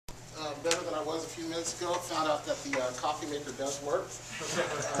I was a few minutes ago. Found out that the coffee maker does work.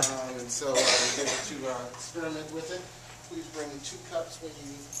 And so we get to experiment with it. Please bring 2 cups when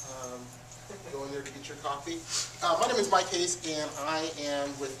you go in there to get your coffee. My name is Mike Hayes, and I am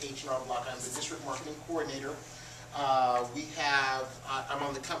with H&R Block. I'm the District Marketing Coordinator. I'm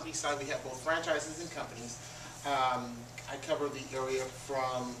on the company side. We have both franchises and companies. I cover the area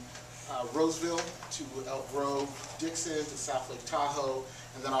from Roseville to Elk Grove, Dixon to South Lake Tahoe,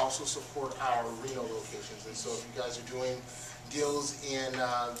 and then I also support our Reno locations. And so if you guys are doing deals in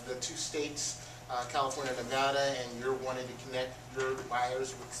the 2 states, California and Nevada, and you're wanting to connect your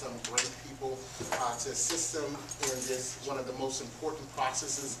buyers with some great people to assist them in this, one of the most important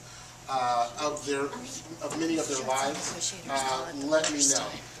processes of many of their lives, let me know.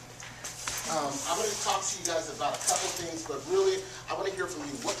 I'm going to talk to you guys about a couple things, but really I want to hear from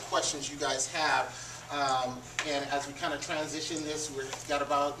you what questions you guys have. And as we kind of transition this, we've got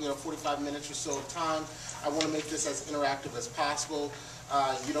about 45 minutes or so of time. I want to make this as interactive as possible.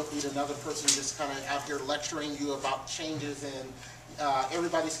 You don't need another person just kind of out here lecturing you about changes, and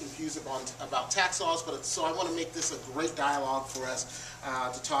everybody's confused about tax laws. So I want to make this a great dialogue for us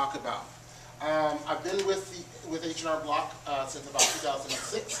to talk about. I've been with H&R Block since about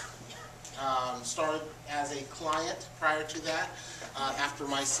 2006. Started as a client prior to that. After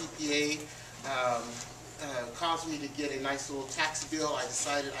my CPA caused me to get a nice little tax bill, I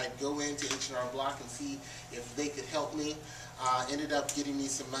decided I'd go into H&R Block and see if they could help me. Ended up getting me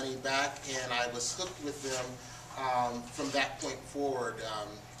some money back, and I was hooked with them from that point forward.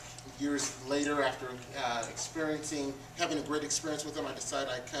 Years later, after having a great experience with them, I decided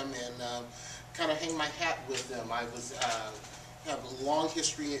I'd come and kind of hang my hat with them. I have a long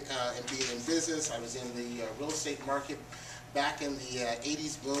history in being in business. I was in the real estate market back in the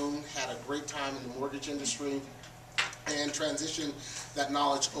 80s boom, had a great time in the mortgage industry, and transitioned that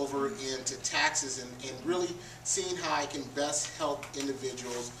knowledge over into taxes and really seeing how I can best help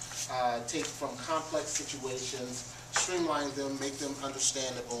individuals take from complex situations, streamline them, make them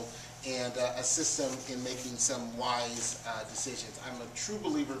understandable, and assist them in making some wise decisions. I'm a true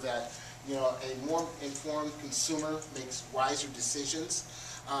believer that a more informed consumer makes wiser decisions,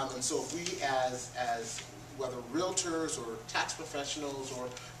 and so if we as whether realtors or tax professionals or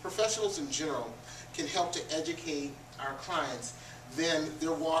professionals in general can help to educate our clients, then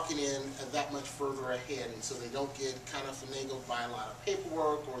they're walking in that much further ahead, and so they don't get kind of finagled by a lot of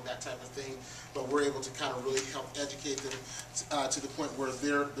paperwork or that type of thing, but we're able to kind of really help educate them to the point where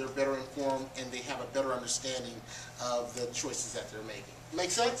they're better informed and they have a better understanding of the choices that they're making. Make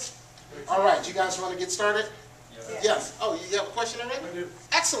sense? All right, you guys want to get started? Yes. Oh, you have a question already? I do.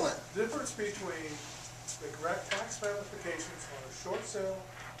 Excellent. Difference between the correct tax ramifications on a short sale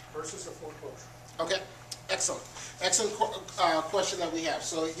versus a foreclosure. Okay. Excellent. Excellent question that we have.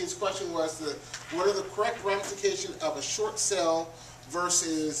 So his question was, what are the correct ramifications of a short sale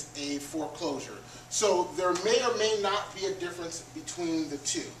versus a foreclosure? So there may or may not be a difference between the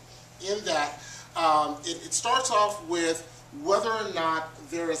two, in that it starts off with whether or not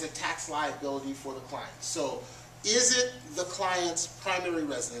there is a tax liability for the client. So is it the client's primary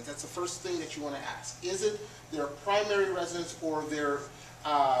residence? That's the first thing that you want to ask. Is it their primary residence or their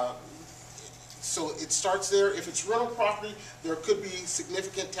so it starts there. If it's rental property, there could be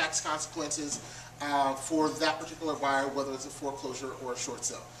significant tax consequences for that particular buyer, whether it's a foreclosure or a short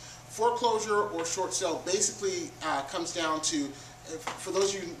sale. Foreclosure or short sale basically comes down to, for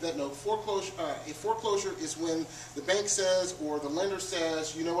those of you that know, a foreclosure is when the bank says or the lender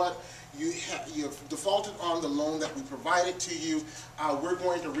says, you know what, you've defaulted on the loan that we provided to you, we're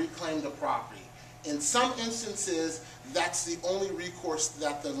going to reclaim the property. In some instances, that's the only recourse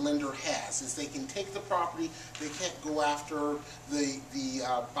that the lender has, is they can take the property, they can't go after the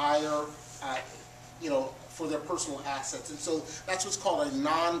buyer, for their personal assets. And so that's what's called a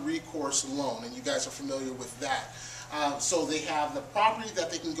non-recourse loan, and you guys are familiar with that. So they have the property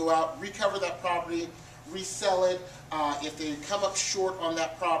that they can go out, recover that property, resell it. If they come up short on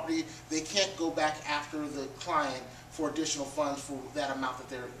that property, they can't go back after the client for additional funds for that amount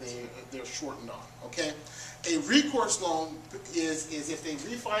that they're shortened on. Okay, a recourse loan is if they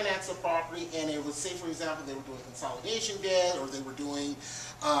refinance a property and it was, say for example, they were doing consolidation debt, or they were doing,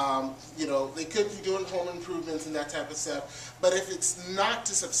 they could be doing home improvements and that type of stuff. But if it's not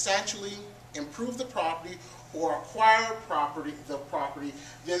to substantially improve the property or acquire the property,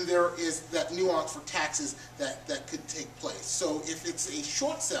 then there is that nuance for taxes that could take place. So if it's a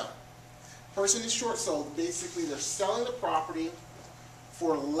short sale, person is short sold, basically they're selling the property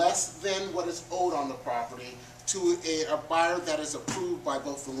for less than what is owed on the property to a buyer that is approved by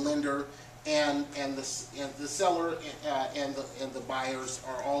both the lender and the seller and the buyers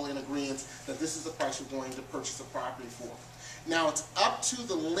are all in agreement that this is the price we're going to purchase the property for. Now it's up to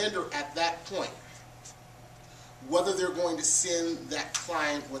the lender at that point whether they're going to send that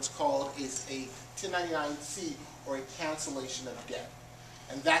client what's called a 1099-C or a cancellation of debt.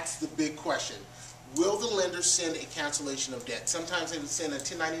 And that's the big question. Will the lender send a cancellation of debt? Sometimes they would send a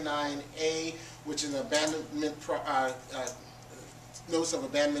 1099-A, which is an abandonment notice of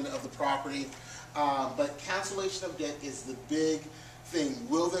abandonment of the property. But cancellation of debt is the big thing.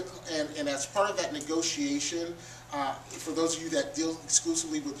 And as part of that negotiation, for those of you that deal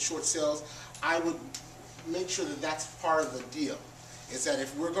exclusively with short sales, I would make sure that that's part of the deal. Is that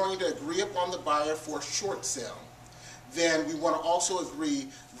if we're going to agree upon the buyer for a short sale, then we want to also agree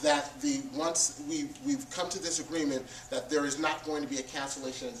that once we've come to this agreement that there is not going to be a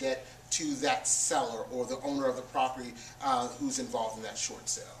cancellation of debt to that seller or the owner of the property who's involved in that short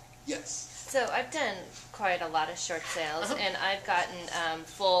sale. Yes? So I've done quite a lot of short sales, and I've gotten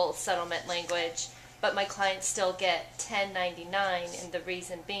full settlement language, but my clients still get 1099, and the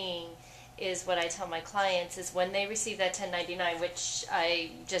reason being is what I tell my clients is when they receive that 1099, which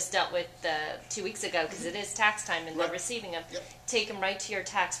I just dealt with 2 weeks ago because it is tax time and they're receiving them, take them right to your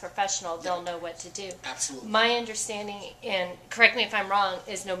tax professional. They'll know what to do. Absolutely. My understanding, and correct me if I'm wrong,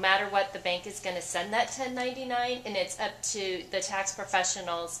 is no matter what, the bank is going to send that 1099, and it's up to the tax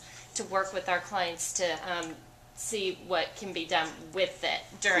professionals to work with our clients to see what can be done with it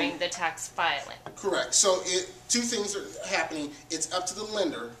during the tax filing. Correct. So two things are happening. It's up to the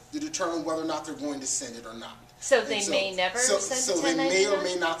lender to determine whether or not they're going to send it or not. So they may never send So they may or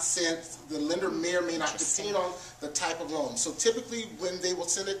may not send, the lender may or may not, depending on the type of loan. So typically when they will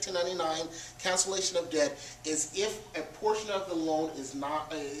send a 1099 cancellation of debt is if a portion of the loan is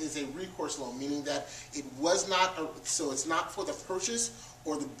a recourse loan, meaning that it was not, so it's not for the purchase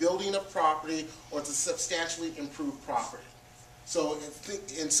or the building of property or to substantially improve property. So,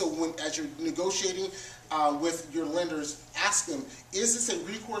 as you're negotiating with your lenders, ask them, is this a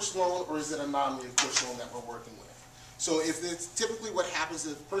recourse loan or is it a non-recourse loan that we're working with? So if it's typically what happens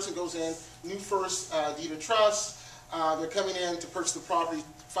is the person goes in, new first deed of trust, they're coming in to purchase the property,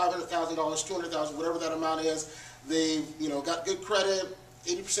 $500,000, $200,000, whatever that amount is. They've got good credit,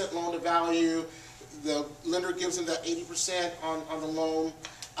 80% loan to value. The lender gives them that 80% on the loan.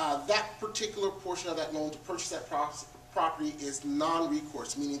 That particular portion of that loan to purchase that property is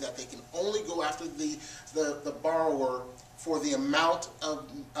non-recourse, meaning that they can only go after the borrower for the amount of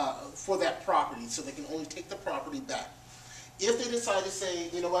for that property, so they can only take the property back. If they decide to say,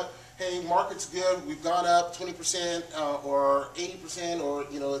 you know what, hey, market's good, we've gone up 20% or 80%, or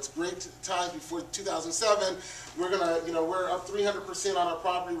it's great times before 2007, we're gonna, we're up 300% on our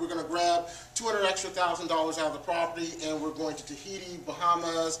property. We're gonna grab $200,000 extra out of the property, and we're going to Tahiti,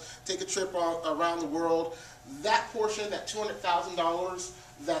 Bahamas, take a trip around the world. That portion, that $200,000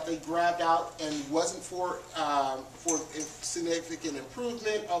 that they grabbed out and wasn't for significant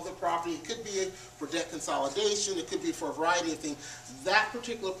improvement of the property, it could be for debt consolidation, it could be for a variety of things. That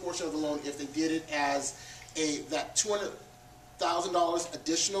particular portion of the loan, if they did it as that $200,000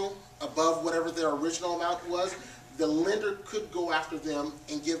 additional above whatever their original amount was, the lender could go after them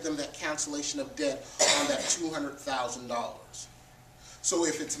and give them that cancellation of debt on that $200,000. So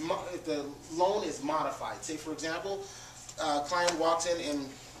if the loan is modified, say for example, client walks in and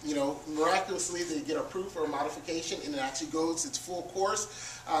miraculously they get approved for a modification and it actually goes its full course.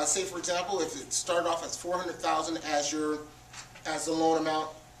 Say for example, if it started off as $400,000 as the loan amount,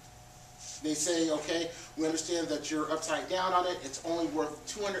 they say, okay, we understand that you're upside down on it. It's only worth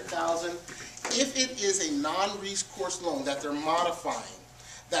 $200,000. If it is a non-recourse loan that they're modifying,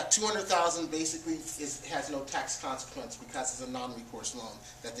 that $200,000 basically has no tax consequence because it's a non-recourse loan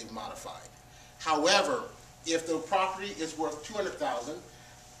that they've modified. However, if the property is worth $200,000,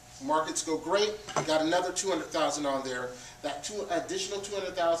 markets go great, got another $200,000 on there, that additional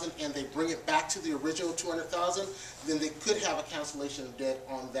 $200,000, and they bring it back to the original $200,000, then they could have a cancellation of debt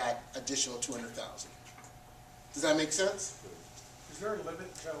on that additional $200,000. Does that make sense? Is there a limit in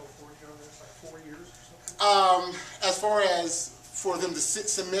California on this, like 4 years or something? As far as for them to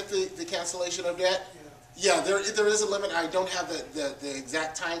submit the cancellation of debt? Yeah, there is a limit. I don't have the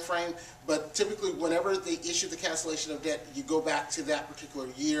exact time frame, but typically whenever they issue the cancellation of debt, you go back to that particular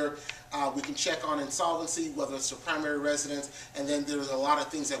year. We can check on insolvency, whether it's a primary residence, and then there's a lot of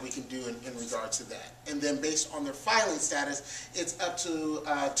things that we can do in regards to that. And then based on their filing status, it's up to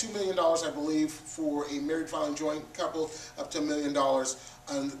 $2 million, I believe, for a married filing joint couple, up to $1 million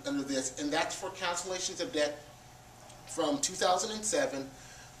under this. And that's for cancellations of debt from 2007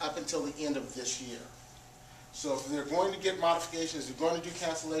 up until the end of this year. So if they're going to get modifications, they're going to do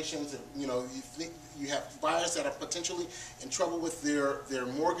cancellations, you know, you think you have buyers that are potentially in trouble with their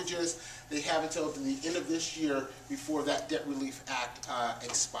mortgages, they have until the end of this year before that Debt Relief Act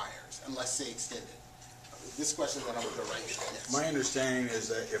expires, unless they extend it. This question that I'm going to go right here. Yes. My understanding is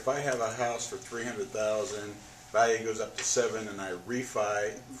that if I have a house for $300,000, value goes up to $7,000, and I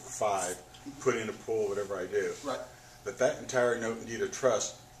refi for $5,000, put in a pool, whatever I do. Right. But that entire note and deed of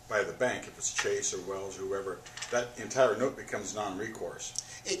trust by the bank, if it's Chase or Wells or whoever, that entire note becomes non-recourse.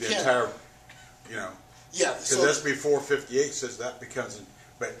 It the can. entire, you know. Yeah. Because So SB 458 says that becomes.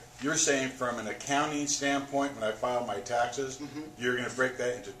 But you're saying from an accounting standpoint, when I file my taxes, you're going to break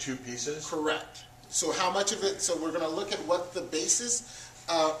that into two pieces? correct. So how much of it? So we're going to look at what the basis,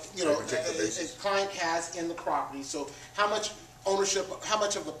 you know, a client has in the property. So how much ownership, how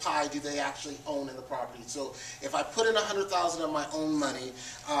much of the pie do they actually own in the property? So if I put in $100,000 of my own money,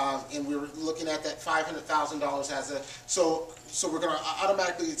 and we're looking at that $500,000 as a, so we're going to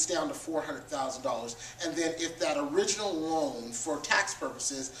automatically, it's down to $400,000. And then if that original loan for tax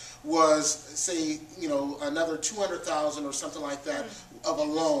purposes was, say, you know, another $200,000 or something like that of a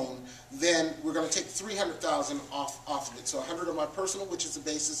loan, then we're going to take $300,000 off of it. So $100 of my personal, which is the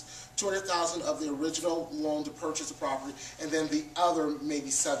basis, $200,000 of the original loan to purchase the property, and then the other may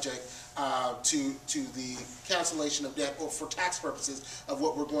be subject to the cancellation of debt, or for tax purposes of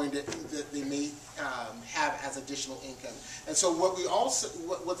what we're going to, that they may have as additional income. And so what we also,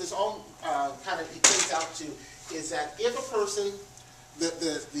 what this all kind of equates out to is that if a person,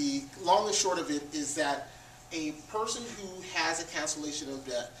 the long and short of it is that a person who has a cancellation of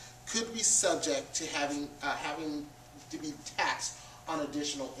debt could be subject to having to be taxed on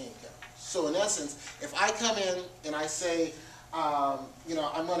additional income. So in essence, if I come in and I say, you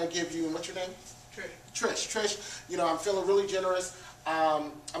know, I'm going to give you, what's your name? Trish, you know, I'm feeling really generous.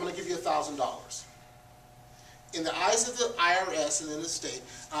 I'm going to give you $1,000. In the eyes of the IRS and in the state,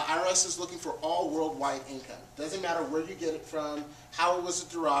 IRS is looking for all worldwide income. Doesn't matter where you get it from, how it was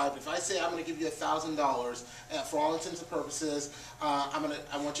derived. If I say I'm going to give you $1,000, for all intents and purposes, I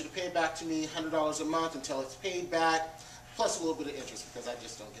want you to pay back to me $100 a month until it's paid back, plus a little bit of interest, because I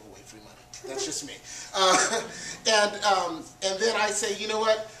just don't give away free money. That's just me. And then I say, you know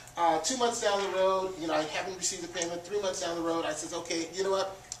what? 2 months down the road, you know, I haven't received the payment. 3 months down the road, I says, okay, you know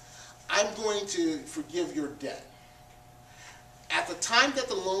what? I'm going to forgive your debt. At the time that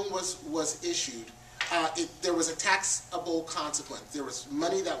the loan was issued, there was a taxable consequence. There was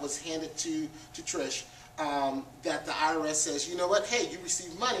money that was handed to Trish that the IRS says, you know what, hey, you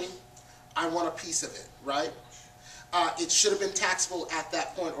received money, I want a piece of it, right? It should have been taxable at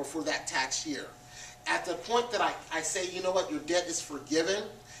that point or for that tax year. At the point that I say, you know what, your debt is forgiven,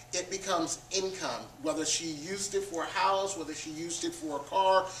 it becomes income, whether she used it for a house, whether she used it for a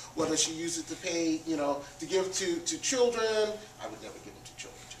car, whether she used it to pay, you know, to give to children. I would never give them to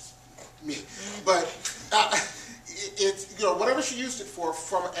children, just me. But it's, you know, whatever she used it for,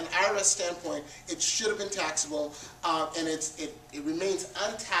 from an IRS standpoint, it should have been taxable, and it remains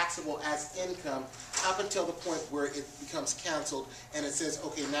untaxable as income up until the point where it becomes canceled, and it says,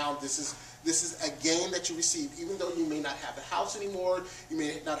 okay, now this is a gain that you received, even though you may not have the house anymore, you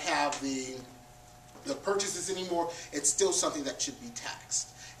may not have the purchases anymore, it's still something that should be taxed.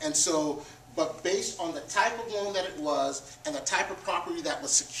 And so, but based on the type of loan that it was and the type of property that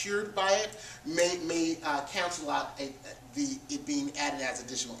was secured by it, may cancel out it being added as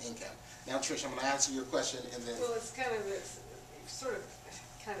additional income. Now, Trish, I'm going to answer your question, and then. Well, it's sort of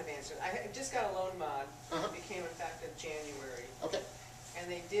answered. I just got a loan mod. It became effective January. Okay. And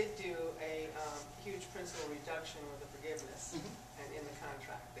they did do a huge principal reduction with the forgiveness, and in the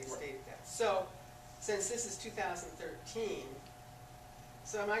contract they stated that. So, since this is 2013,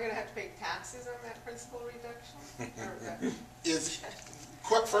 so am I going to have to pay taxes on that principal reduction?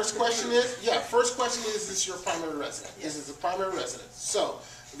 First question is this your primary residence? Yes. This is a primary residence. So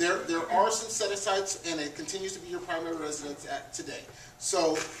there are some set-asides, and it continues to be your primary residence today.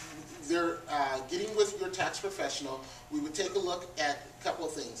 So they're getting with your tax professional, we would take a look at a couple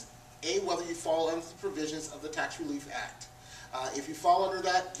of things. A, whether you fall under the provisions of the Tax Relief Act. If you fall under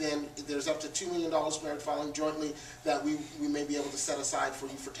that, then there's up to $2 million married filing jointly that we may be able to set aside for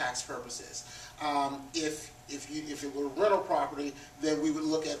you for tax purposes. If it were rental property, then we would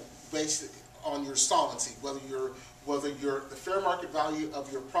look at basic on your solvency, whether the fair market value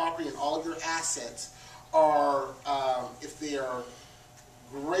of your property and all of your assets are, if they are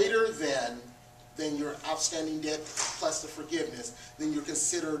greater than your outstanding debt plus the forgiveness, then you're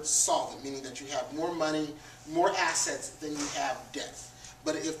considered solvent, meaning that you have more money, more assets than you have debt.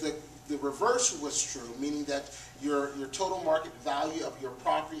 But if the the reverse was true, meaning that your total market value of your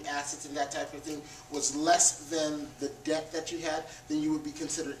property, assets, and that type of thing was less than the debt that you had, then you would be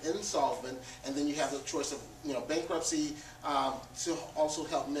considered insolvent, and then you have the choice of bankruptcy to also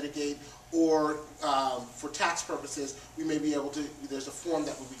help mitigate, or for tax purposes, we may be able to. There's a form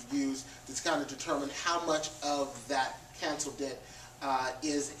that will be used to kind of determine how much of that canceled debt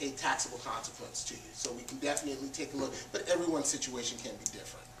is a taxable consequence to you. So we can definitely take a look, but everyone's situation can be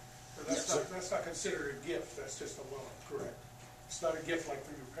different. But that's not considered a gift, that's just a loan, correct? It's not a gift like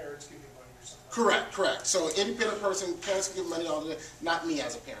for your parents giving you money or something. Correct. So independent person, parents can give money all the time, not me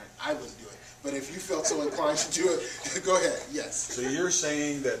as a parent, I wouldn't do it. But if you felt so inclined to do it, go ahead, yes. So you're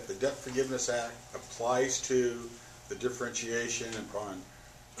saying that the Debt Forgiveness Act applies to the differentiation upon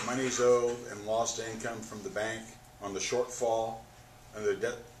monies owed and lost income from the bank on the shortfall under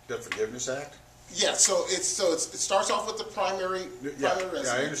the Debt Forgiveness Act? Yeah, so it starts off with the primary residence.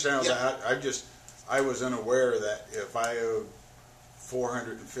 Yeah, I understand all that. I was unaware that if I owed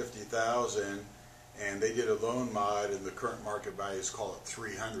 $450,000 and they did a loan mod and the current market value is call it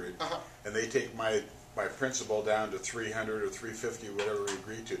 $300, and they take my principal down to $300 or $350, whatever we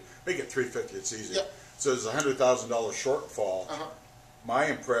agreed to. Make it $350, it's easy. Yep. So there's a $100,000 shortfall. My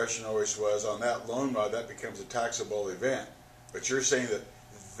impression always was on that loan mod that becomes a taxable event. But you're saying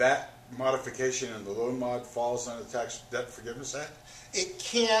that modification in the loan mod falls under the Debt Forgiveness Act? It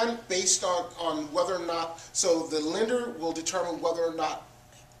can, based on whether or not, so the lender will determine whether or not,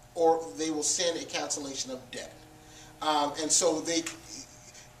 or they will send a cancellation of debt. And so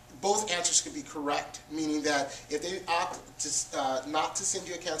both answers could be correct, meaning that if they opt to, not to send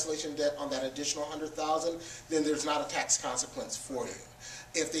you a cancellation of debt on that additional $100,000, then there's not a tax consequence for you.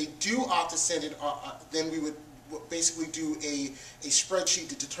 If they do opt to send it, then we would basically do a spreadsheet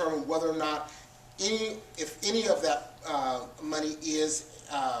to determine whether or not if any of that money is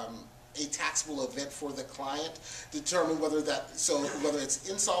a taxable event for the client, determine whether it's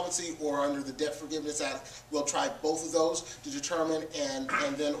insolvency or under the Debt Forgiveness Act. We'll try both of those to determine, and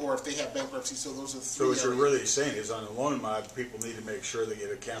then, or if they have bankruptcy. So those are the three. So what you're really saying is on the loan mod, people need to make sure they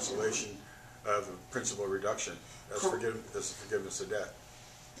get a cancellation of the principal reduction as forgiveness of debt,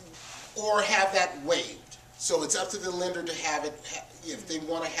 or have that waived. So it's up to the lender to have it, if they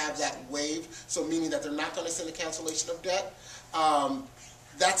want to have that waived, so meaning that they're not going to send a cancellation of debt.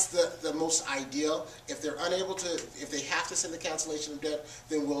 That's the most ideal. If they're unable to, if they have to send the cancellation of debt,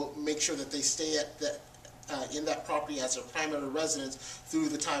 then we'll make sure that they stay at in that property as their primary residence through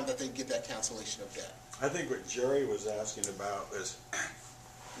the time that they get that cancellation of debt. I think what Jerry was asking about is,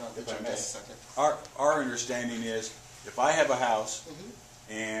 If I may, just a second. our understanding is if I have a house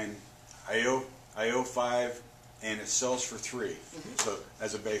and I owe 5 and it sells for 3, so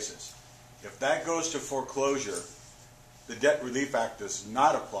as a basis. If that goes to foreclosure, the Debt Relief Act does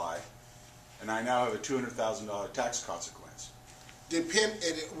not apply, and I now have a $200,000 tax consequence.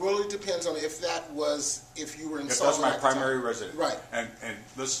 It really depends on if you were insolvent. If that's my primary residence. Right. And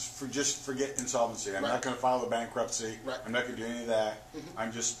let's just forget insolvency. I'm not going to file a bankruptcy. Right. I'm not going to do any of that.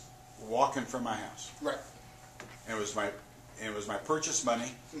 I'm just walking from my house. Right. And it was my purchase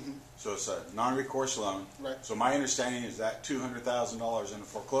money, so it's a non-recourse loan. Right. So my understanding is that $200,000 in a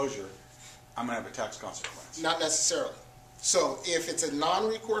foreclosure, I'm going to have a tax consequence. Not necessarily. So if it's a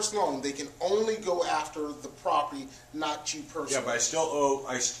non-recourse loan, they can only go after the property, not you personally. Yeah, but I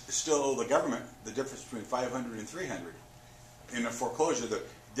still owe the government the difference between $500 and $300 in a foreclosure. The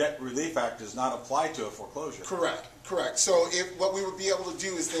Debt Relief Act does not apply to a foreclosure. Correct. So what we would be able to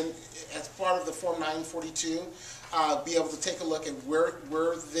do is then, as part of the Form 942, be able to take a look at where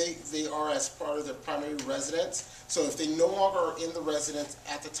they are as part of their primary residence. So if they no longer are in the residence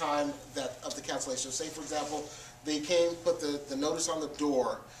at the time of the cancellation, say for example, they came, put the notice on the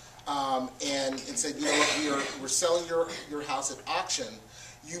door, and said, you know what, we're selling your house at auction.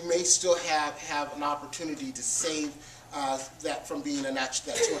 You may still have an opportunity to save that from being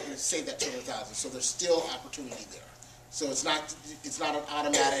save that $200,000. So there's still opportunity there. So it's not an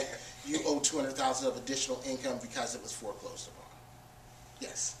automatic. You owe $200,000 of additional income because it was foreclosed upon.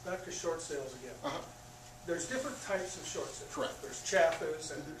 Yes. Back to short sales again. There's different types of short sales. Correct. There's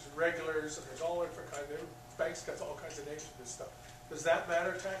chaffas and there's regulars and there's all different kinds. Banks got all kinds of names for this stuff. Does that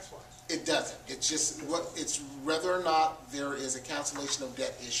matter tax-wise? It doesn't. It's just it's whether or not there is a cancellation of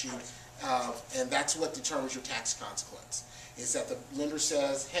debt issued, and that's what determines your tax consequence. Is that the lender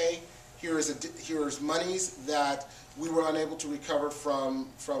says, hey, here's monies that we were unable to recover from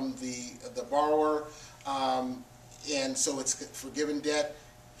the borrower, and so it's forgiven debt.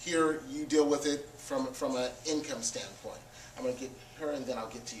 Here, you deal with it from an income standpoint. I'm going to get her, and then I'll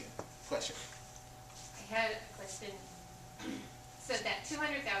get to you. Question. I had a question. So that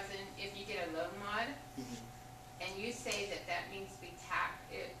 200,000, if you get a loan mod, and you say that that needs to be taxed,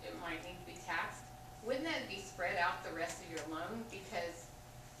 it might need to be taxed, wouldn't that be spread out the rest of your loan? Because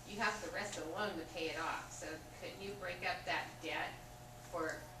you have the rest of the loan to pay it off. So couldn't you break up that debt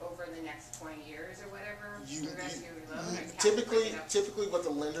for over the next 20 years or whatever, the rest of your loan? Or you have to break it up? Typically what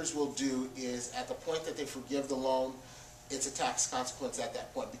the lenders will do is at the point that they forgive the loan, it's a tax consequence at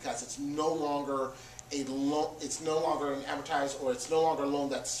that point, because it's no longer a loan, it's no longer an amortized, or it's no longer a loan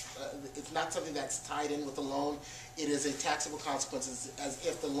that's, it's not something that's tied in with the loan. It is a taxable consequence, as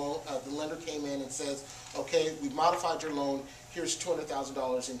if the lender came in and says, okay, we modified your loan, here's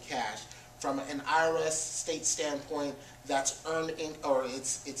 $200,000 in cash. From an IRS state standpoint, that's earned or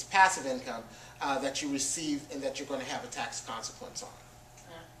it's passive income that you receive and that you're going to have a tax consequence on.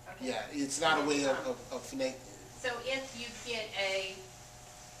 Okay. Yeah, it's not a way of So if you get a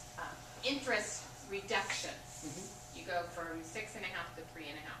interest reduction, you go from 6.5 to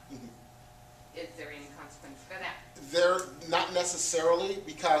 3.5. Is there any consequence for that? There, not necessarily,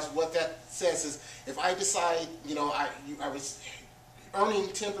 because what that says is, if I decide, you know, I was earning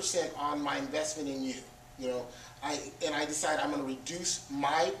 10% on my investment in you, you know, and I decide I'm going to reduce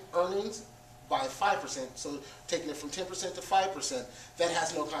my earnings by 5%, so taking it from 10% to 5%, that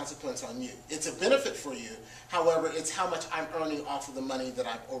has no consequence on you. It's a benefit for you, however, it's how much I'm earning off of the money that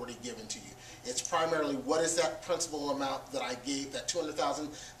I've already given to you. It's primarily, what is that principal amount that I gave, that $200,000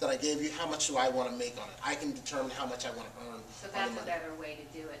 that I gave you, how much do I want to make on it? I can determine how much I want to earn So on that's the a money. better way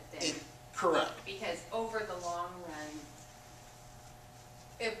to do it then. Correct. Because over the long run,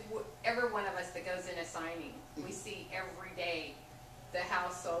 if every one of us that goes in a signing, we see every day the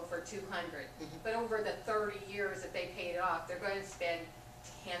house sold for 200. But over the 30 years that they paid off, they're going to spend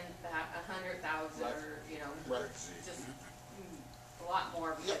 100,000 Right. or, you know, Right. just a lot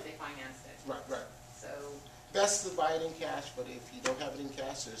more because they financed it. Right. So, Best to buy it in cash, but if you don't have it in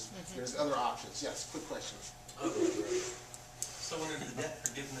cash, there's other options. Yes, quick question. So when it's debt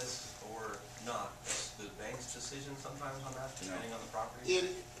forgiveness or not, that's the bank's decision sometimes on that, depending on the property?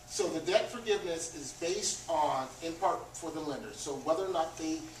 So the debt forgiveness is based on, in part for the lenders, so whether or not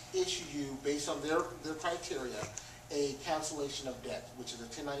they issue you, based on their criteria, a cancellation of debt, which is a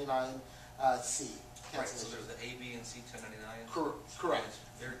 1099-C Right, so cancellation. there's the A, B, and C 1099? Correct. And it's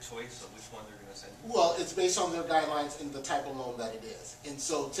their choice of which one they're gonna send you? Well, it's based on their guidelines and the type of loan that it is. And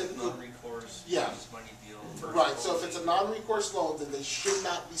so typically, Non-recourse, Yeah. purchase money deal? first right, so if closing. it's a non-recourse loan, then they should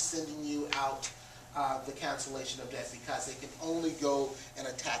not be sending you out the cancellation of debt, because they can only go and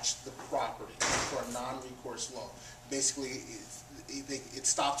attach the property for a non-recourse loan. Basically, it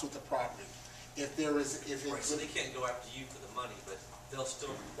stops with the property. If there is, if Right, it's, so they can't go after you for the money, but they'll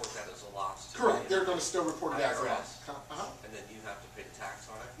still report that as a loss to correct, the they're going to still report it as a loss. IRS. And then you have to pay the tax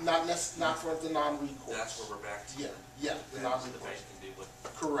on it? Not for the non-recourse. That's where we're back to. Yeah, the The non-recourse. bank can do what,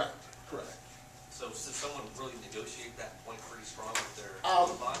 Correct. so does someone really negotiate that point pretty strong with their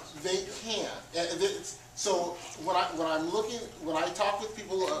bonds? They can. So when I talk with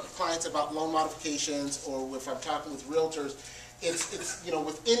people, clients about loan modifications, or if I'm talking with realtors, it's you know,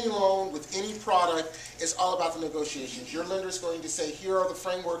 with any loan, with any product, it's all about the negotiations. Your lender's going to say, here are the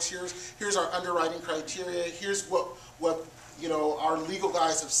frameworks, here's our underwriting criteria, here's what you know, our legal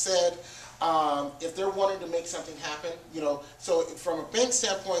guys have said. If they're wanting to make something happen, you know, so from a bank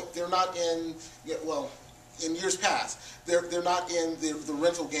standpoint, they're not in, well, in years past, they're not in the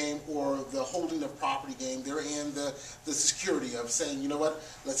rental game or the holding of property game. They're in the security of saying, you know what,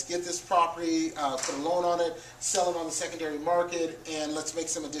 let's get this property, put a loan on it, sell it on the secondary market, and let's make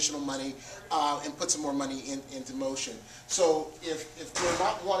some additional money and put some more money into motion. So if they're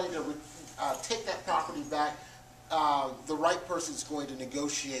not wanting to take that property back, the right person is going to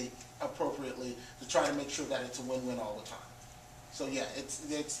negotiate appropriately to try to make sure that it's a win-win all the time. So yeah, it's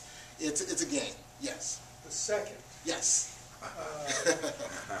a game. Yes. The second, Yes.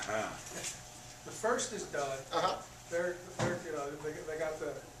 the first is done. They're you know, they got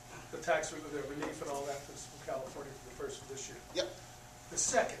the tax relief and all that from California for the first of this year. Yep. The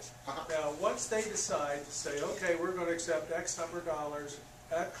second, now, once they decide to say, okay, we're going to accept X number of dollars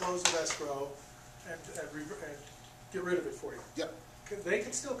at close of escrow and get rid of it for you. Yep. They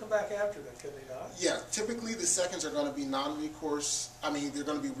can still come back after that, can they not? Yeah. Typically, the seconds are going to be non-recourse. I mean, they're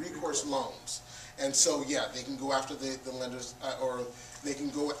going to be recourse loans, and so yeah, they can go after the lenders, or they can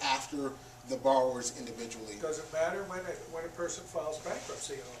go after the borrowers individually. Does it matter when a person files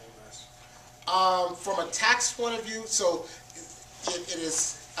bankruptcy and all of this? From a tax point of view, so it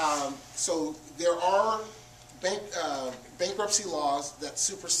is. So there are bankruptcy laws that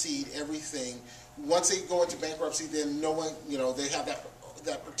supersede everything. Once they go into bankruptcy, then no one, you know, they have that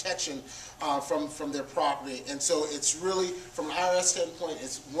that protection from their property. And so it's really, from an IRS standpoint,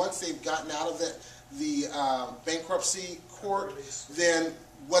 it's once they've gotten out of the bankruptcy court, then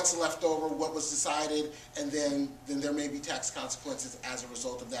what's left over, what was decided, and then there may be tax consequences as a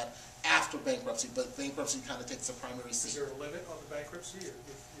result of that after bankruptcy, but bankruptcy kind of takes a primary seat. Is there a limit on the bankruptcy? If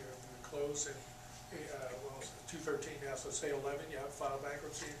you close in, well, it's 213 now, so say 11, you have to file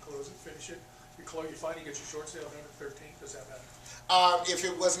bankruptcy and close it, finish it. You finally get your short sale done at 13, does that matter? If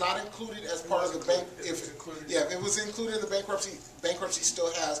it was not included as part of the bank, if it was included in the bankruptcy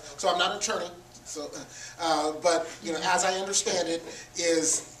still has, so I'm not an attorney, so, but, you know, as I understand it,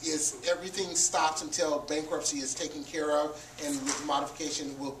 is everything stops until bankruptcy is taken care of, and with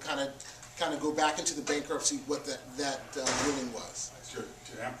modification, we'll kind of go back into the bankruptcy what that ruling was.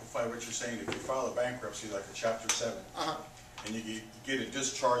 To amplify what you're saying, if you file a bankruptcy like a Chapter 7, and you get a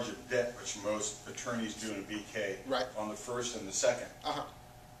discharge of debt, which most attorneys do in a BK, right, on the first and the second,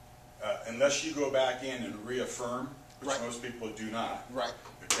 unless you go back in and reaffirm, which most people do not,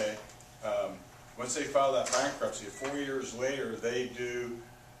 okay, once they file that bankruptcy, 4 years later they do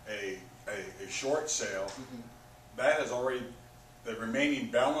a short sale, that has already, the remaining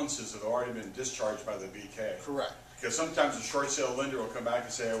balances have already been discharged by the BK. Correct. Because sometimes a short sale lender will come back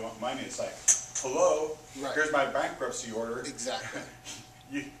and say, I want money. It's like, hello, here's my bankruptcy order. Exactly.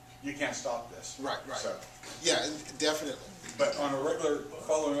 You can't stop this. Right. So, yeah, definitely. but on a regular,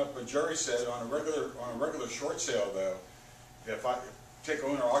 following up what Jerry said, on a regular short sale though, if I take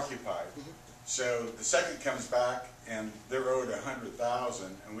owner occupied, so the second comes back and they're owed $100,000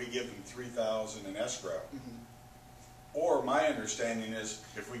 and we give them $3,000 in escrow. Or my understanding is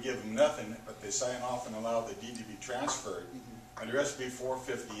if we give them nothing, but they sign off and allow the deed to be transferred, under SB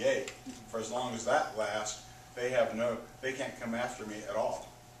 458, for as long as that lasts, they can't come after me at all.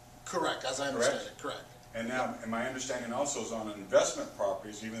 Correct, as I understand it, correct. And now, and my understanding also is on investment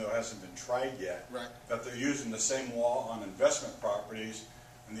properties, even though it hasn't been tried yet, that they're using the same law on investment properties,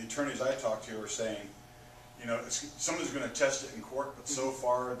 and the attorneys I talk to are saying, you know, someone's going to test it in court, but so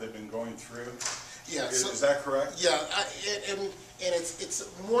far they've been going through. Yeah, is that correct? Yeah, and it's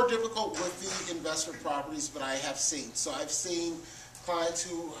more difficult with the investment properties, but I have seen. So I've seen clients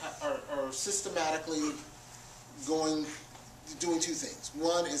who are systematically doing two things.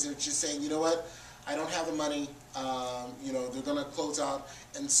 One is they're just saying, you know what, I don't have the money, you know, they're going to close out,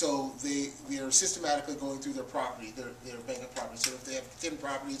 and so they're systematically going through their property, their vacant property. So if they have 10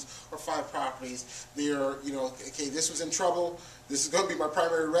 properties or 5 properties, they're, you know, okay, this was in trouble, this is going to be my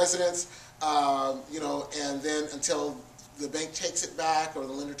primary residence, you know, and then until the bank takes it back or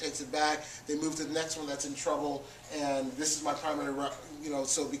the lender takes it back, they move to the next one that's in trouble, and this is my primary, you know,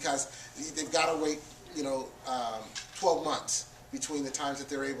 so because they've got to wait, you know, 12 months between the times that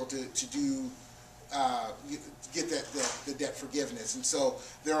they're able to do get the debt forgiveness. And so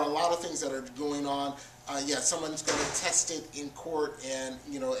there are a lot of things that are going on. Yeah, someone's going to test it in court, and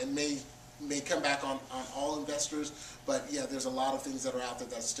you know, it may come back on all investors, but yeah, there's a lot of things that are out there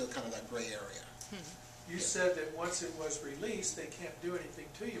that's still kind of that gray area. You said that once it was released, they can't do anything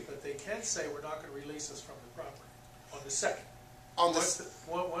to you, but they can say we're not going to release us from the property on the second.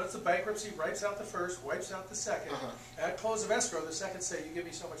 Once the bankruptcy writes out the first, wipes out the second, at close of escrow, the second say, you give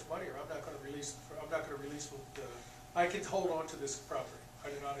me so much money, or I'm not going to release. I can hold on to this property. I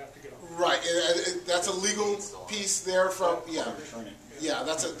do not have to get off. Right, that's a legal piece there from yeah.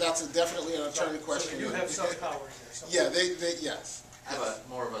 That's definitely an attorney question. So you have some power in Yeah, there. they yes. I have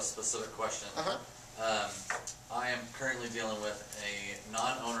more of a specific question. I am currently dealing with a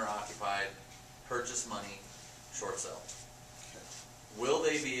non-owner occupied purchase money short sale. Will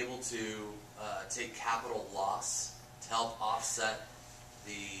they be able to take capital loss to help offset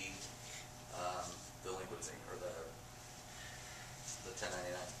the delinquency or the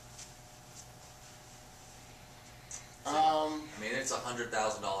 1099? I mean, it's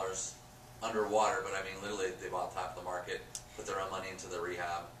 $100,000 underwater, but I mean, literally, they bought top of the market, put their own money into the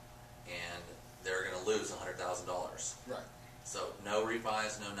rehab, and they're going to lose $100,000. Right. So no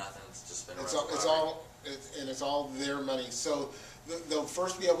refis, no nothing. It's just been. It's all their money. So they'll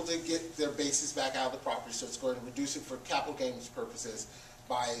first be able to get their basis back out of the property. So it's going to reduce it for capital gains purposes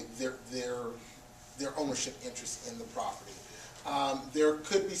by their ownership interest in the property. There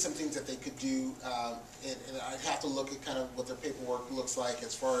could be some things that they could do, and I'd have to look at kind of what their paperwork looks like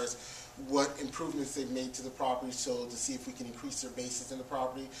as far as what improvements they've made to the property, so to see if we can increase their basis in the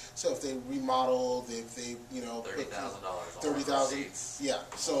property. So if they remodel, if they, you know, $30,000. $30,000. Yeah.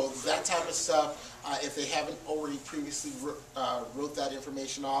 So that type of stuff. If they haven't already previously wrote that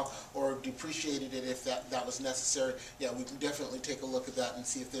information off or depreciated it, if that was necessary, yeah, we can definitely take a look at that and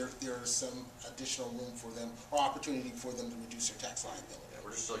see if there is some additional room for them or opportunity for them to reduce their tax liability.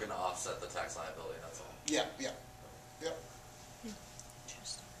 We're just looking to offset the tax liability, that's all. Yeah, yeah, yep.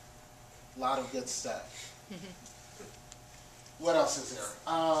 Interesting. A lot of good stuff. What else is there?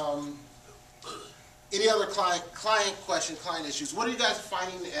 Any other client question, client issues? What are you guys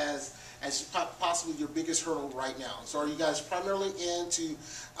finding as possibly your biggest hurdle right now? So are you guys primarily into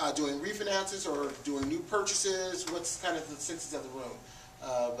doing refinances or doing new purchases? What's kind of the senses of the room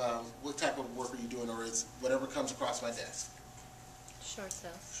of what type of work are you doing, or is whatever comes across my desk? Short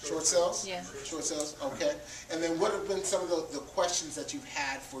sales. Short sales? Yeah. Short sales, okay. And then what have been some of the questions that you've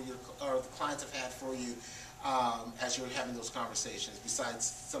had for your, or the clients have had for you as you're having those conversations, besides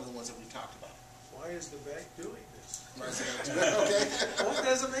some of the ones that we talked about? Why is the bank doing this? Okay. Well, it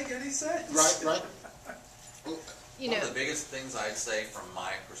doesn't make any sense. Right. You One know, of the biggest things I'd say from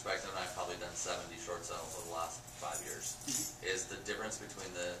my perspective, and I've probably done 70 short sales over the last 5 years, is the difference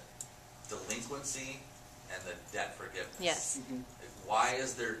between the delinquency and the debt forgiveness. yes. Why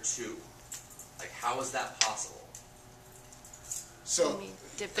is there two? Like, how is that possible? So, You mean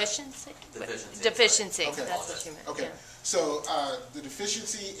deficiency? Deficiency. Deficiency, Okay. that's what you meant, okay. yeah. So the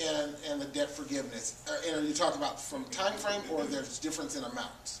deficiency and the debt forgiveness, and are you talking about from time frame, or there's difference in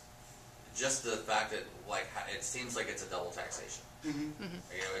amounts? Just the fact that, like, it seems like it's a double taxation. You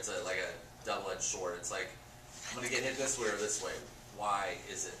know, it's like a double-edged sword. It's like, I'm going to get hit this way or this way. Why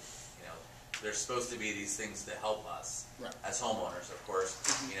is it? You know, there's supposed to be these things to help us as homeowners, of course.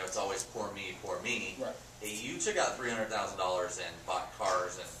 You know, it's always poor me, poor me. Right. Hey, you took out $300,000 and bought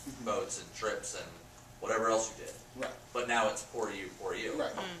cars and boats and trips and whatever else you did. Right. But now it's poor you, poor you.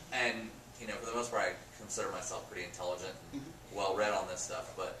 Right. And, you know, for the most part, I consider myself pretty intelligent and well-read on this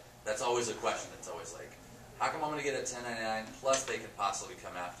stuff, but that's always a question. It's always like, how come I'm going to get a 1099 plus they could possibly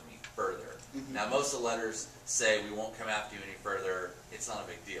come after me further? Now, most of the letters say we won't come after you any further. It's not a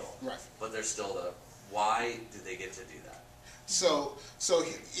big deal. Right. But there's still the, why do they get to do that? So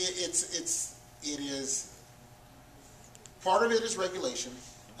it is, part of it is regulation,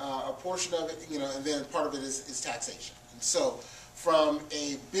 a portion of it, you know, and then part of it is taxation. And so from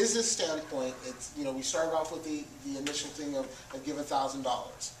a business standpoint, it's, you know, we started off with the initial thing of give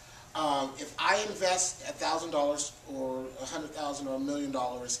 $1,000. If I invest $1,000 or $100,000 or $1 million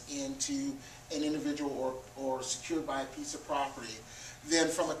into an individual or secured by a piece of property, then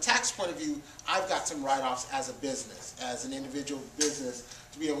from a tax point of view, I've got some write-offs as a business, as an individual business,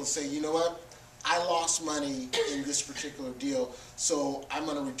 to be able to say, you know what, I lost money in this particular deal, so I'm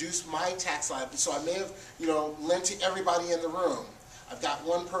going to reduce my tax liability. So I may have, you know, lent to everybody in the room. I've got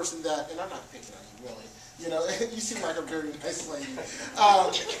one person that, and I'm not picking on you, really. You know, you seem like a very nice lady. You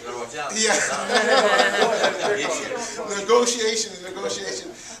better watch out. Yeah. Negotiation.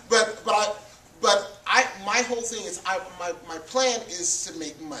 But my whole thing is, my plan is to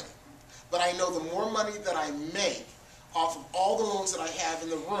make money. But I know the more money that I make off of all the loans that I have in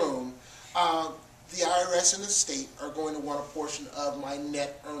the room, the IRS and the state are going to want a portion of my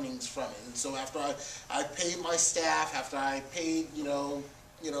net earnings from it. And so after I paid my staff, after I paid,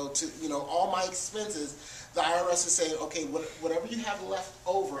 all my expenses, the IRS is saying, okay, whatever you have left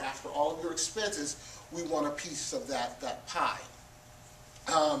over after all of your expenses, we want a piece of that pie.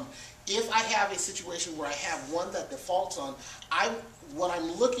 If I have a situation where I have one that defaults on, what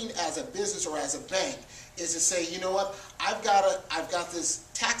I'm looking as a business or as a bank is to say, you know what, I've got this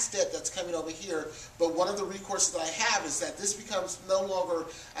tax debt that's coming over here, but one of the recourses that I have is that this becomes no longer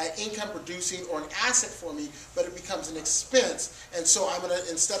an income producing or an asset for me, but it becomes an expense. And so I'm going to,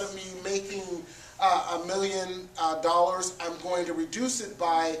 instead of me making $1 million, I'm going to reduce it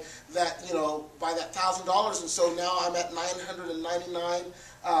by that, by that $1,000, and so now I'm at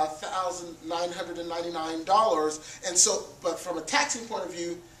 $999,999, and so, but from a taxing point of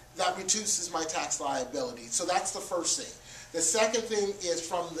view, that reduces my tax liability. So that's the first thing. The second thing is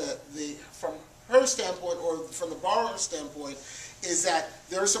from from her standpoint, or from the borrower's standpoint, is that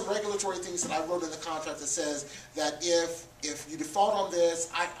there are some regulatory things that I wrote in the contract that says that if you default on this,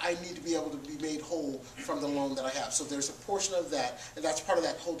 I need to be able to be made whole from the loan that I have. So there's a portion of that, and that's part of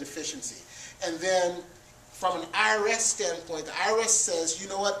that whole deficiency. And then from an IRS standpoint, the IRS says, you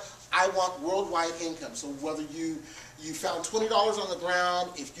know what, I want worldwide income. So whether you found $20 on the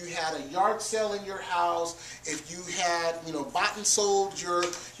ground, if you had a yard sale in your house, if you had, bought and sold your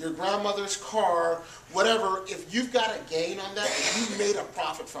grandmother's car, whatever, if you've got a gain on that, if you made a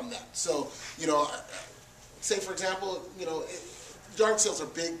profit from that. So, say for example, yard sales are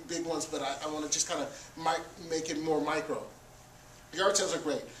big ones, but I want to just kind of make it more micro. Yard sales are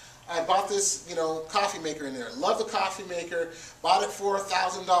great. I bought this, coffee maker in there. Love the coffee maker. Bought it for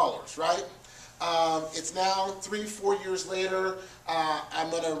 $1,000, right? It's now 3-4 years later.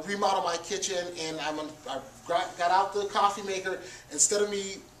 I'm going to remodel my kitchen, and I got out the coffee maker. Instead of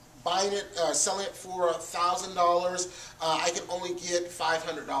me buying it, selling it for $1,000, I can only get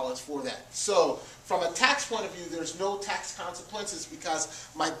 $500 for that. So from a tax point of view, there's no tax consequences because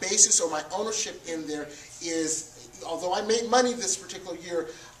my basis or my ownership in there is, although I made money this particular year,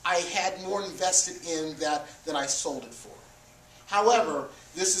 I had more invested in that than I sold it for. However,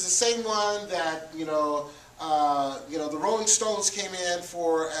 this is the same one that, the Rolling Stones came in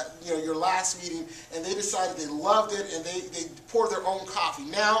for, your last meeting, and they decided they loved it, and they poured their own coffee.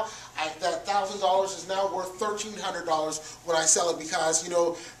 Now, that $1,000 is now worth $1,300 when I sell it because,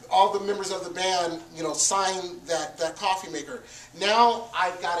 all the members of the band, signed that coffee maker. Now,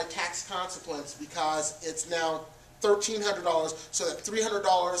 I've got a tax consequence because it's now $1,300, so that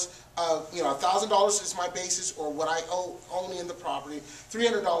 $300 $1,000 is my basis or what I own in the property.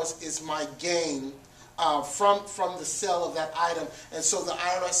 $300 is my gain from the sale of that item. And so the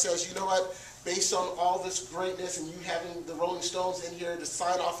IRS says, you know what, based on all this greatness and you having the Rolling Stones in here to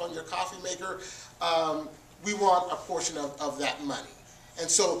sign off on your coffee maker, we want a portion of that money. And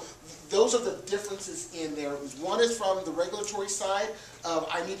so those are the differences in there. One is from the regulatory side of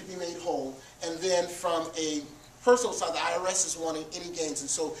I need to be made whole, and then from a personal side, the IRS is wanting any gains. And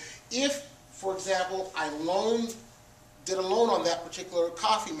so if, for example, I did a loan on that particular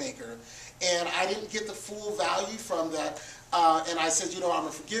coffee maker, and I didn't get the full value from that, and I said, I'm going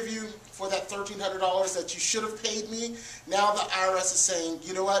to forgive you for that $1,300 that you should have paid me. Now the IRS is saying,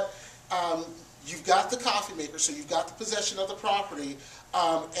 you know what, you've got the coffee maker, so you've got the possession of the property,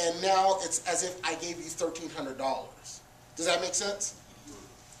 and now it's as if I gave you $1,300. Does that make sense?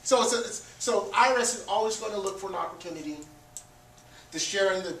 So IRS is always going to look for an opportunity to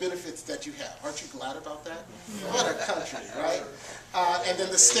share in the benefits that you have. Aren't you glad about that? What a country, right? And then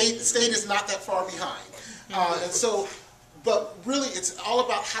the state is not that far behind. But really it's all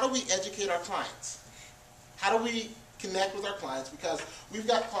about how do we educate our clients? How do we connect with our clients? Because we've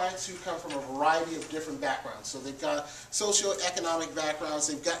got clients who come from a variety of different backgrounds. So they've got socioeconomic backgrounds.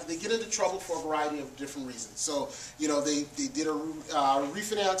 They get into trouble for a variety of different reasons. So they did a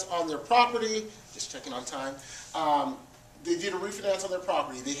refinance on their property. Just checking on time. They did a refinance on their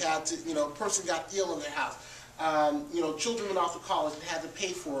property. They had to, a person got ill in their house. Children went off to college and had to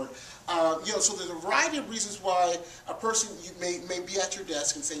pay for it. So there's a variety of reasons why a person may be at your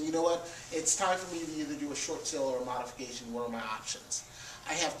desk and saying, you know what, it's time for me to either do a short sale or a modification. What are my options?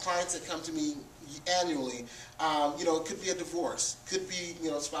 I have clients that come to me annually. It could be a divorce, could be,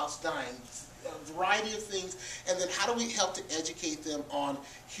 spouse dying, a variety of things. And then how do we help to educate them on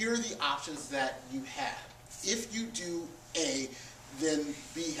here are the options that you have. If you do A, then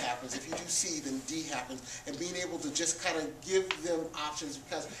B happens. If you do C, then D happens. And being able to just kind of give them options,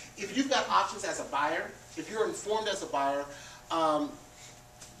 because if you've got options as a buyer, if you're informed as a buyer,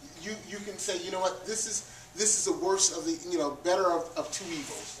 you can say, you know what, this is the worst of the, better of two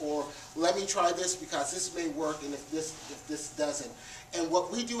evils, or let me try this because this may work, and if this doesn't. And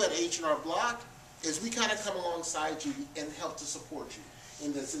what we do at H&R Block is we kind of come alongside you and help to support you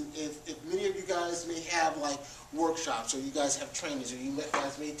in this. And if many of you guys may have like workshops, or you guys have trainings, or you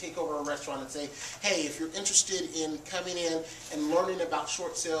guys may take over a restaurant and say, hey, if you're interested in coming in and learning about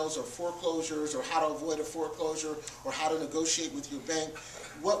short sales or foreclosures or how to avoid a foreclosure or how to negotiate with your bank,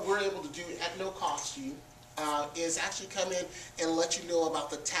 what we're able to do at no cost to you is actually come in and let you know about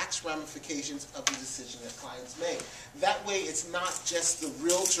the tax ramifications of the decision that clients make. That way it's not just the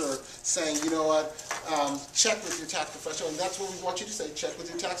realtor saying, you know what, check with your tax professional, and that's what we want you to say, check with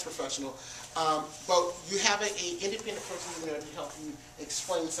your tax professional. But you have an independent person in there to help you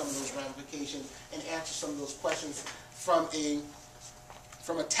explain some of those ramifications and answer some of those questions from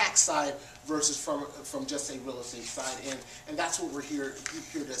a tax side versus from just a real estate side, and that's what we're here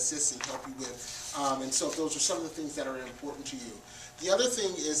to assist and help you with. And so those are some of the things that are important to you. The other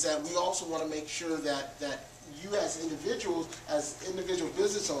thing is that we also want to make sure that you as individual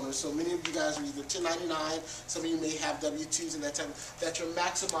business owners, so many of you guys are either 1099, some of you may have W-2s and that type, that you're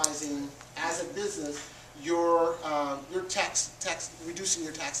maximizing as a business your reducing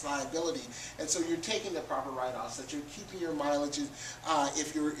your tax liability, and so you're taking the proper write-offs, that you're keeping your mileages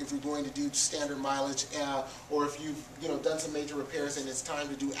if you're going to do standard mileage, or if you've done some major repairs and it's time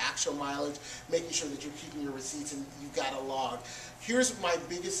to do actual mileage, making sure that you're keeping your receipts and you've got a log. Here's my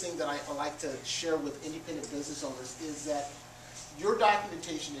biggest thing that I like to share with independent business owners is that your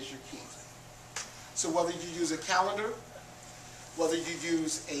documentation is your key. So whether you use a calendar, whether you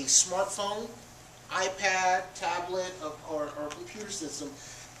use a smartphone, iPad, tablet, or computer system,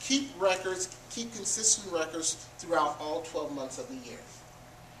 keep records, keep consistent records throughout all 12 months of the year.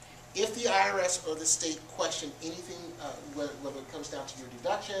 If the IRS or the state question anything, whether it comes down to your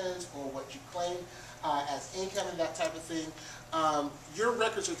deductions or what you claim as income and that type of thing, your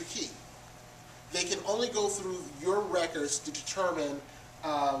records are the key. They can only go through your records to determine,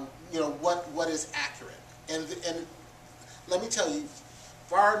 what is accurate. And let me tell you,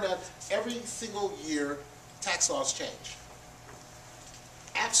 bar none, every single year, tax laws change.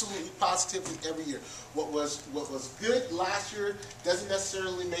 Absolutely, positively, every year. What was good last year doesn't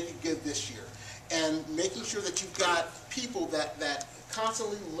necessarily make it good this year. And making sure that you've got people that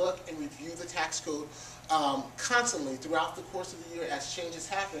constantly look and review the tax code constantly throughout the course of the year as changes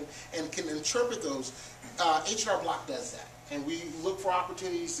happen and can interpret those. H&R Block does that. And we look for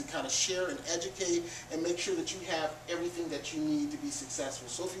opportunities to kind of share and educate and make sure that you have everything that you need to be successful.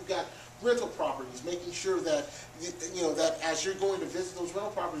 So if you've got rental properties, making sure that, that as you're going to visit those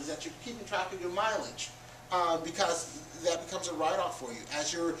rental properties that you're keeping track of your mileage, because that becomes a write-off for you.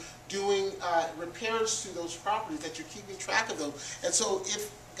 As you're doing repairs to those properties, that you're keeping track of them. And so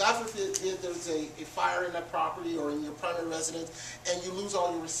if, God forbid, there's a fire in that property or in your primary residence and you lose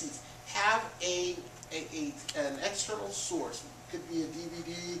all your receipts, have an external source. Could be a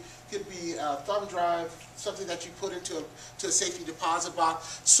DVD, could be a thumb drive, something that you put into a safety deposit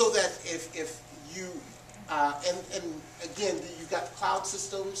box, so that if you and again, you've got cloud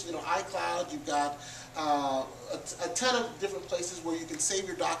systems, iCloud, you've got a ton of different places where you can save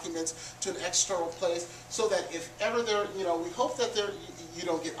your documents to an external place, so that if ever we hope that you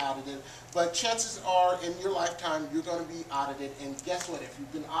don't get audited, but chances are in your lifetime you're going to be audited, and guess what? If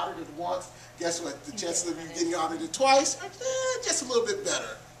you've been audited once, guess what? The chances of you getting audited twice, just a little bit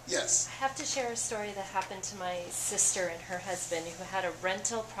better. Yes. I have to share a story that happened to my sister and her husband, who had a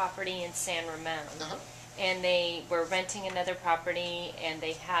rental property in San Ramon. And they were renting another property, and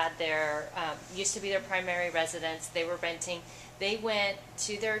they had their, used to be their primary residence. They were renting. They went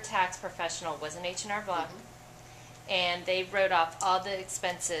to their tax professional, was an H&R Block, and they wrote off all the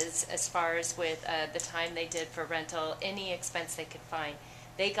expenses as far as with the time they did for rental, any expense they could find.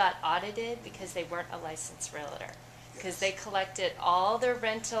 They got audited because they weren't a licensed realtor, because they collected all their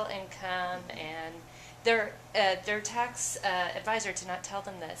rental income, and their tax advisor did not tell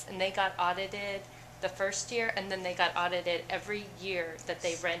them this, and they got audited the first year, and then they got audited every year that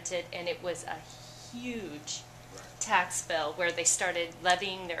they rented, and it was a huge tax bill where they started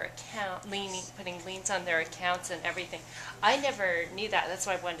levying their account, putting liens on their accounts and everything. I never knew that. That's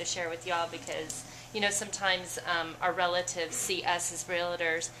why I wanted to share with y'all, because sometimes our relatives see us as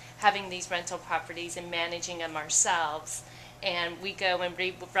realtors having these rental properties and managing them ourselves, and we go and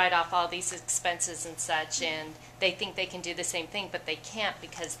write off all these expenses and such, and they think they can do the same thing, but they can't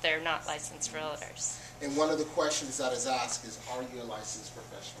because they're not licensed realtors. And one of the questions that is asked is, are you a licensed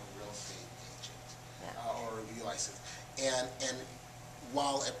professional real estate agent? Or are you licensed? And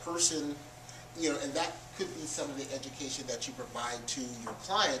while a person, and that could be some of the education that you provide to your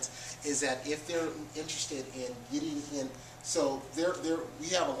clients, is that if they're interested in getting in, so we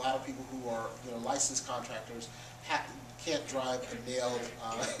have a lot of people who are licensed contractors, can't drive a nail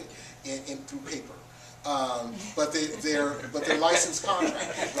in through paper. But they're licensed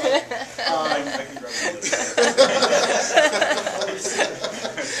contractors, right?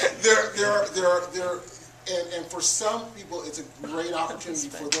 And for some people, it's a great opportunity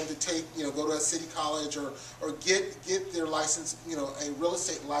for them to take, go to a city college or get their license, a real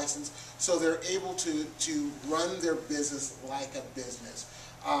estate license, so they're able to run their business like a business.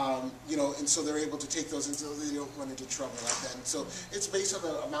 And so they're able to take those, and so they don't run into trouble like that. And so it's based on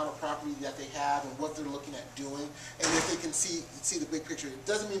the amount of property that they have and what they're looking at doing, and if they can see the big picture. It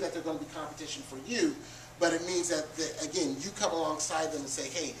doesn't mean that they're going to be competition for you, but it means that, again, you come alongside them and say,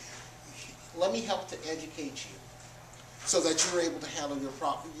 hey, let me help to educate you so that you're able to handle your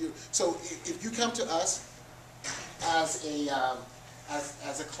property. So if you come to us as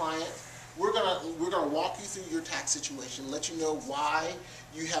a client, we're gonna walk you through your tax situation, let you know why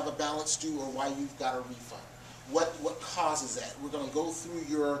you have a balance due or why you've got a refund. What causes that? We're going to go through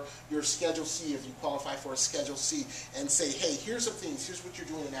your Schedule C if you qualify for a Schedule C and say, hey, here's some things. Here's what you're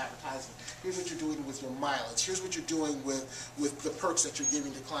doing in advertising. Here's what you're doing with your mileage. Here's what you're doing with the perks that you're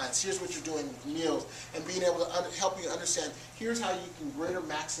giving to clients. Here's what you're doing with meals, and being able to help you understand, here's how you can greater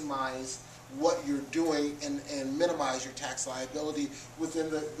maximize what you're doing and minimize your tax liability within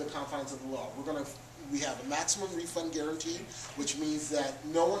the confines of the law. We have a maximum refund guarantee, which means that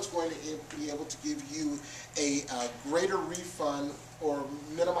no one's going to be able to give you a greater refund or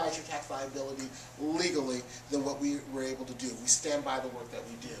minimize your tax liability legally than what we were able to do. We stand by the work that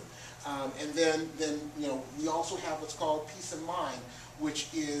we do. And then we also have what's called peace of mind, which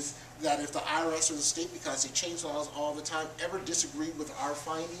is that if the IRS or the state, because they change laws all the time, ever disagree with our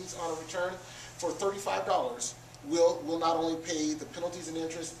findings on a return, for $35, we'll not only pay the penalties and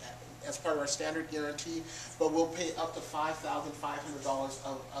interest as part of our standard guarantee, but we'll pay up to $5,500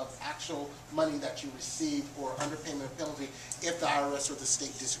 of actual money that you receive for underpayment of penalty if the IRS or the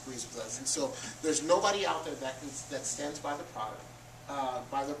state disagrees with us. And so there's nobody out there that stands by the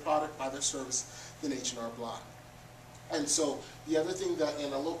product, by their service, than H&R Block. And so the other thing that,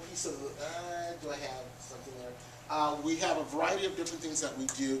 and a little piece of, do I have something there? We have a variety of different things that we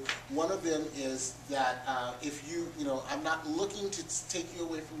do. One of them is that if I'm not looking to take you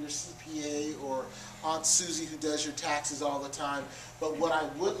away from your CPA or Aunt Susie who does your taxes all the time, but what I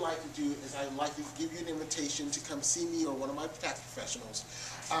would like to do is I'd like to give you an invitation to come see me or one of my tax professionals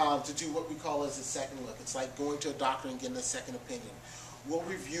to do what we call as a second look. It's like going to a doctor and getting a second opinion. We'll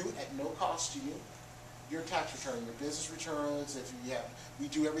review at no cost to you your tax return, your business returns. If you have, we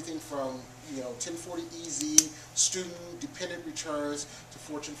do everything from 1040 EZ, student, dependent returns to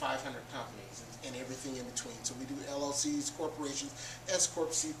Fortune 500 companies and everything in between. So we do LLCs, corporations, S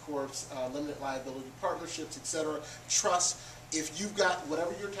corps, C corps, limited liability partnerships, etc. Trust. If you've got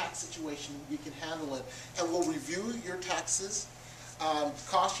whatever your tax situation, we can handle it, and we'll review your taxes.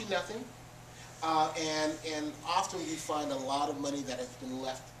 Cost you nothing. And often we find a lot of money that has been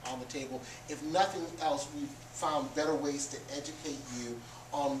left on the table. If nothing else, we've found better ways to educate you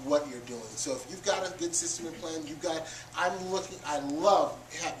on what you're doing. So if you've got a good system and plan, I love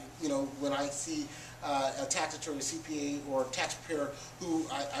when I see a tax attorney, CPA, or tax preparer who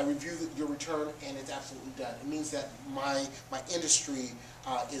I review your return and it's absolutely done. It means that my industry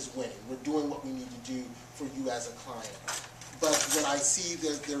is winning. We're doing what we need to do for you as a client. But when I see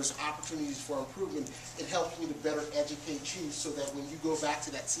that there's opportunities for improvement, it helps me to better educate you so that when you go back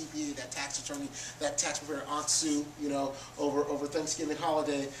to that CPA, that tax attorney, that tax preparer, Aunt Sue, over Thanksgiving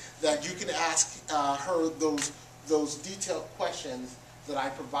holiday, that you can ask her those detailed questions that I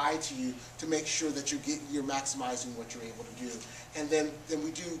provide to you to make sure that you're maximizing what you're able to do. And then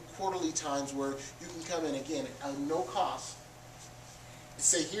we do quarterly times where you can come in, again, at no cost,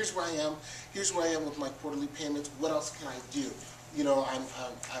 say, here's where I am with my quarterly payments, what else can I do?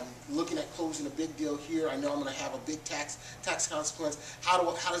 I'm looking at closing a big deal here. I know I'm going to have a big tax consequence. How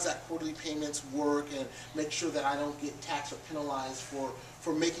does that quarterly payments work, and make sure that I don't get taxed or penalized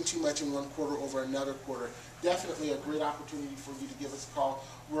for making too much in one quarter over another quarter. Definitely a great opportunity for you to give us a call.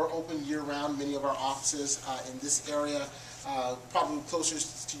 We're open year-round. Many of our offices in this area, probably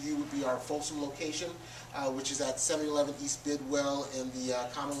closest to you would be our Folsom location, which is at 711 East Bidwell in the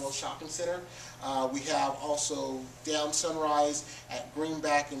Commonwealth Shopping Center. We have also down Sunrise at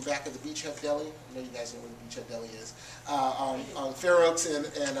Greenback and back of the Beach Hut Deli. I know you guys know where the Beach Hut Deli is. On Fair Oaks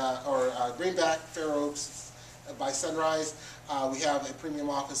or Greenback, Fair Oaks by Sunrise. We have a premium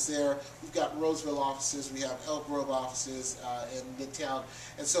office there. We've got Roseville offices. We have Elk Grove offices in Midtown.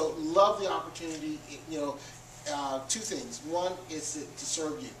 And so love the opportunity. Two things. One is to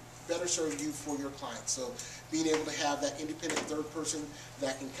serve you. Better serve you for your clients. So being able to have that independent third person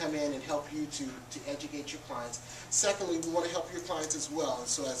that can come in and help you to educate your clients. Secondly, we want to help your clients as well. And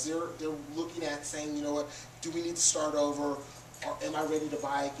so as they're looking at saying, you know what, do we need to start over? Or am I ready to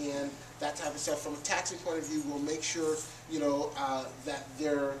buy again? That type of stuff. From a taxing point of view, we'll make sure that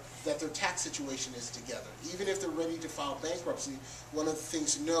their tax situation is together. Even if they're ready to file bankruptcy, one of the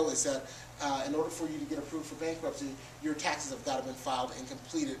things to know is that in order for you to get approved for bankruptcy, your taxes have got to have been filed and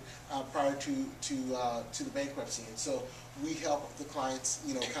completed prior to the bankruptcy. And so we help the clients,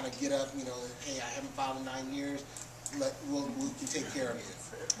 kind of get up, hey, I haven't filed in 9 years. We can take care of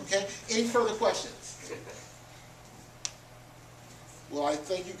you. Okay? Any further questions? Well, I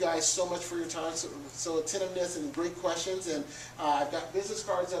thank you guys so much for your time, so attentiveness and great questions. And I've got business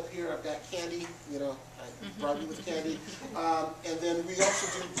cards up here. I've got candy. I brought you with candy. And then we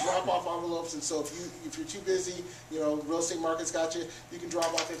also do drop-off envelopes. And so if you're too busy, real estate market's got you. You can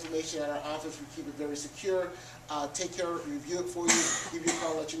drop off information at our office. We keep it very secure. Take care, review it for you, give you a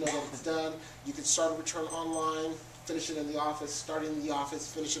call, let you know that it's done. You can start a return online, finish it in the office, start in the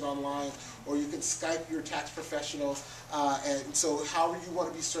office, finish it online, or you can Skype your tax professional. And so however you want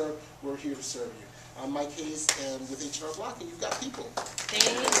to be served, we're here to serve you. I'm Mike Hayes and with H&R Block, and you've got people.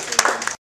 Thank you.